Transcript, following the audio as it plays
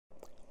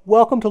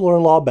Welcome to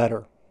Learn Law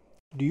Better.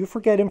 Do you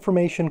forget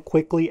information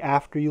quickly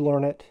after you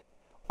learn it?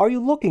 Are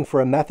you looking for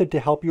a method to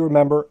help you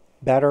remember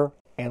better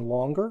and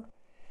longer?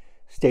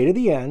 Stay to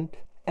the end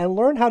and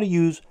learn how to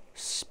use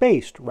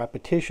spaced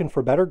repetition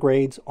for better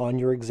grades on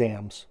your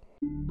exams.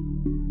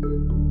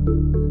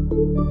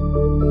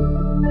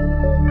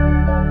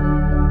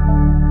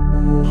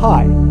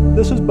 Hi,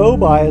 this is Bo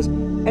Baez,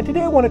 and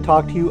today I want to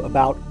talk to you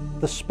about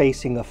the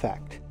spacing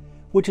effect,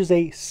 which is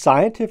a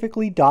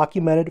scientifically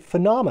documented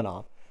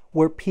phenomenon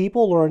where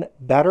people learn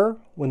better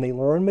when they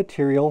learn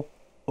material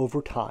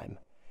over time.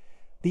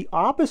 The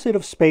opposite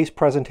of spaced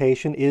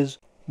presentation is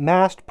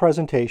massed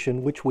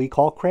presentation, which we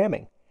call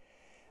cramming.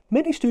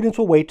 Many students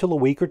will wait till a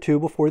week or two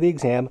before the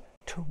exam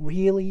to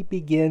really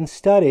begin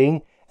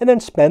studying and then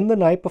spend the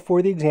night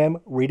before the exam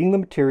reading the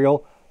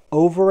material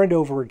over and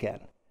over again.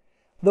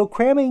 Though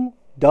cramming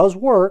does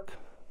work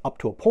up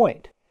to a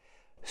point,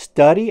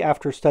 study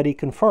after study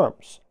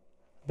confirms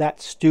that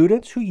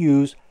students who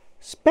use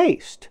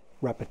spaced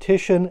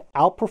repetition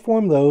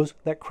outperform those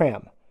that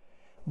cram.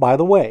 By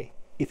the way,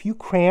 if you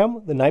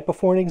cram the night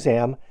before an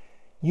exam,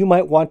 you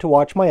might want to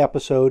watch my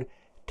episode,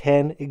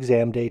 10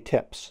 Exam Day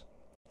Tips.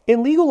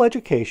 In legal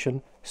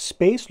education,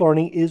 spaced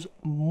learning is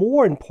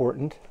more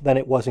important than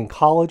it was in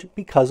college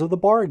because of the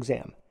bar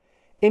exam.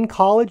 In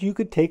college, you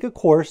could take a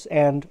course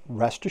and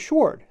rest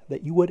assured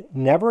that you would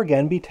never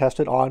again be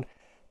tested on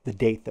the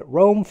date that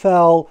Rome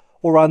fell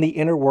or on the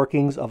inner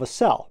workings of a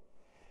cell.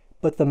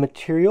 But the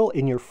material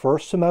in your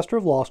first semester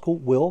of law school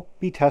will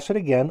be tested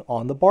again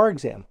on the bar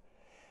exam.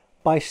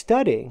 By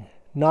studying,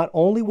 not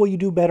only will you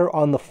do better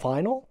on the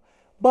final,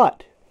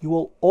 but you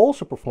will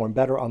also perform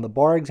better on the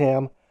bar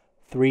exam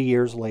 3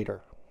 years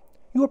later.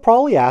 You are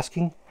probably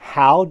asking,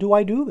 how do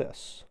I do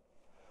this?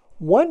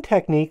 One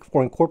technique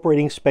for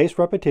incorporating spaced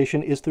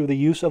repetition is through the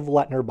use of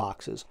Lettner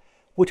boxes,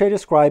 which I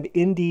describe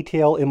in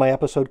detail in my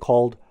episode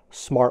called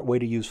Smart Way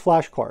to Use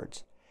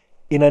Flashcards.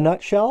 In a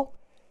nutshell,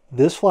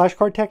 this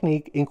flashcard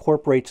technique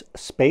incorporates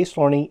spaced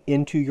learning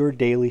into your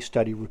daily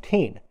study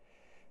routine.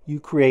 You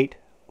create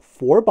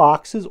 4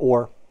 boxes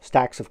or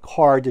stacks of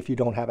cards if you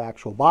don't have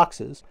actual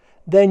boxes.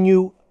 Then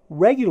you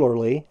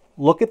regularly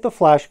look at the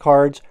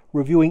flashcards,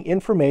 reviewing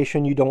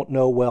information you don't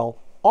know well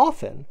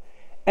often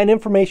and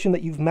information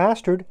that you've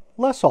mastered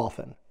less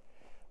often.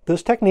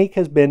 This technique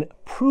has been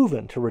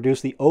proven to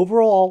reduce the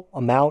overall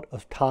amount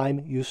of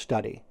time you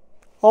study.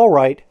 All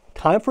right,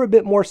 time for a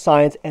bit more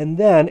science and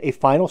then a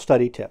final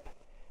study tip.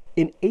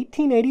 In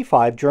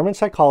 1885, German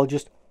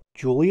psychologist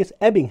Julius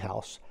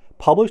Ebbinghaus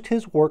published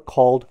his work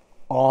called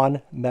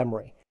On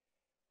Memory.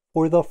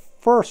 For the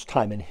first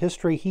time in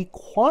history, he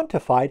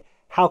quantified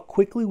how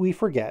quickly we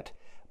forget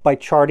by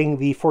charting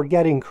the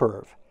forgetting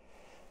curve.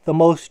 The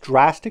most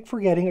drastic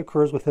forgetting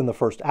occurs within the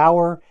first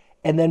hour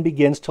and then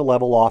begins to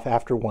level off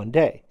after one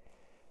day.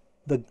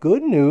 The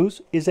good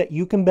news is that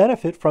you can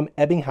benefit from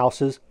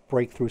Ebbinghaus's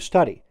breakthrough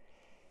study.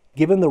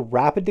 Given the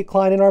rapid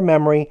decline in our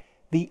memory,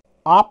 the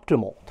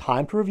optimal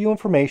time to review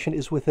information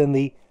is within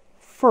the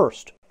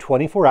first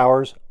 24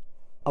 hours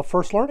of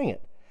first learning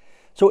it.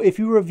 So if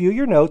you review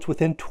your notes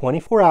within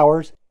 24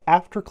 hours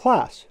after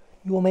class,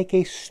 you will make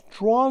a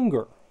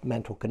stronger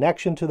mental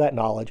connection to that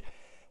knowledge,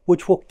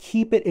 which will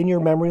keep it in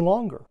your memory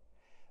longer.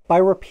 By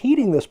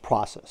repeating this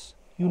process,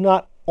 you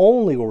not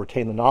only will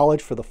retain the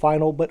knowledge for the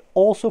final, but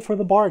also for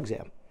the bar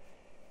exam.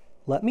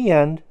 Let me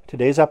end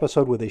today's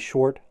episode with a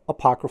short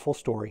apocryphal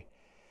story.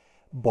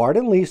 Bart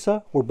and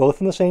Lisa were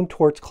both in the same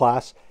torts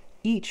class,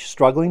 each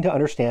struggling to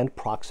understand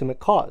proximate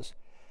cause.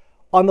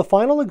 On the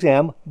final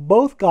exam,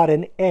 both got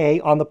an A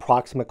on the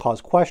proximate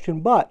cause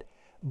question, but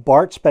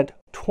Bart spent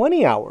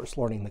 20 hours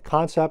learning the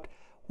concept,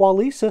 while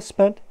Lisa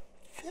spent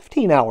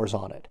 15 hours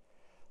on it.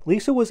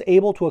 Lisa was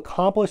able to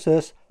accomplish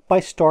this by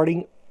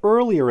starting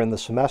earlier in the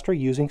semester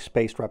using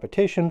spaced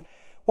repetition,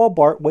 while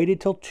Bart waited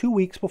till 2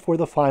 weeks before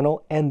the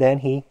final and then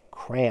he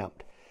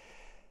crammed.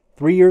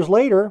 3 years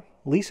later,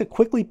 Lisa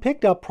quickly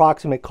picked up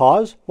proximate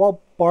cause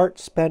while Bart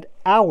spent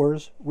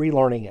hours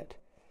relearning it.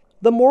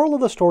 The moral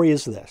of the story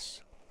is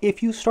this: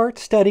 if you start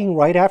studying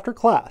right after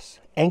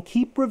class and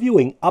keep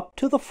reviewing up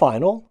to the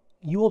final,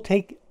 you will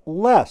take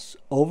less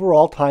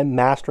overall time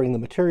mastering the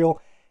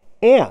material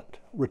and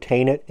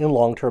retain it in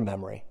long-term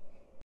memory.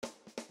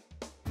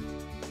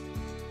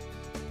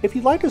 If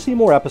you'd like to see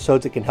more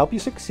episodes that can help you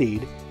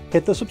succeed,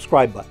 hit the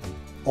subscribe button.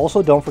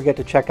 Also, don't forget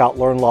to check out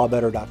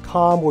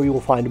learnlawbetter.com, where you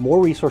will find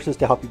more resources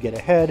to help you get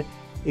ahead,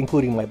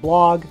 including my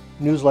blog,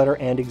 newsletter,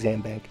 and exam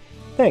bank.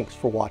 Thanks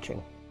for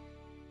watching.